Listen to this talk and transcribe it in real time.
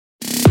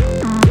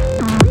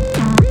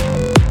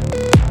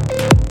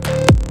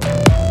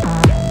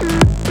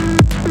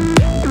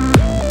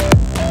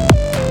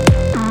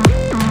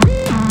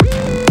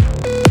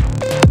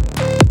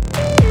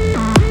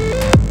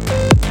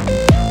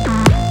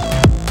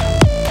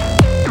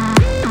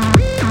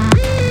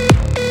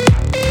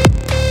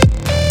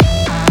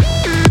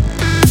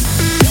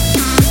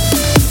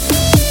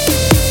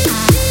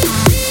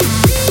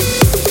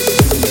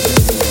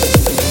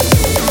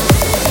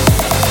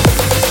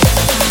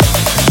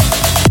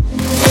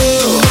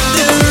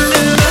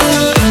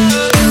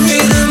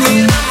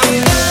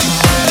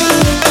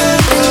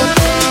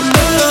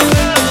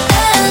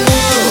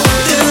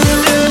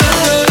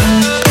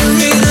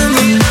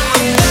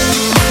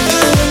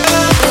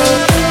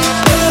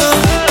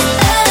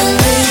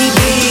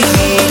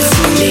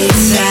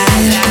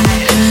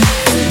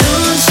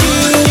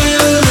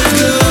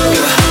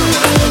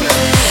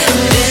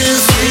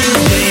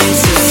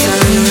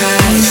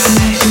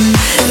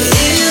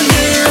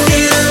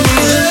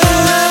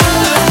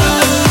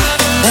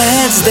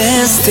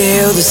Dance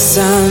till the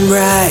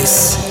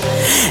sunrise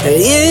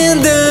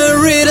in the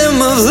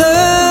rhythm of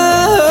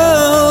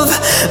love.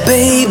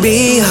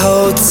 Baby,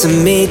 hold to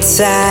me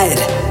tight.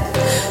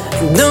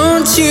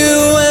 Don't you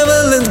ever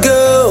let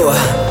go.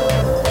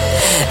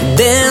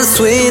 Dance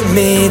with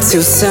me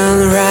till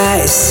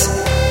sunrise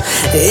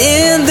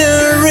in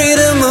the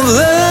rhythm of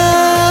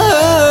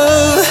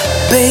love.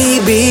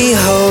 Baby,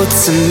 hold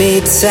to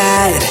me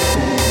tight.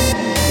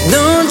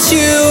 Don't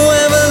you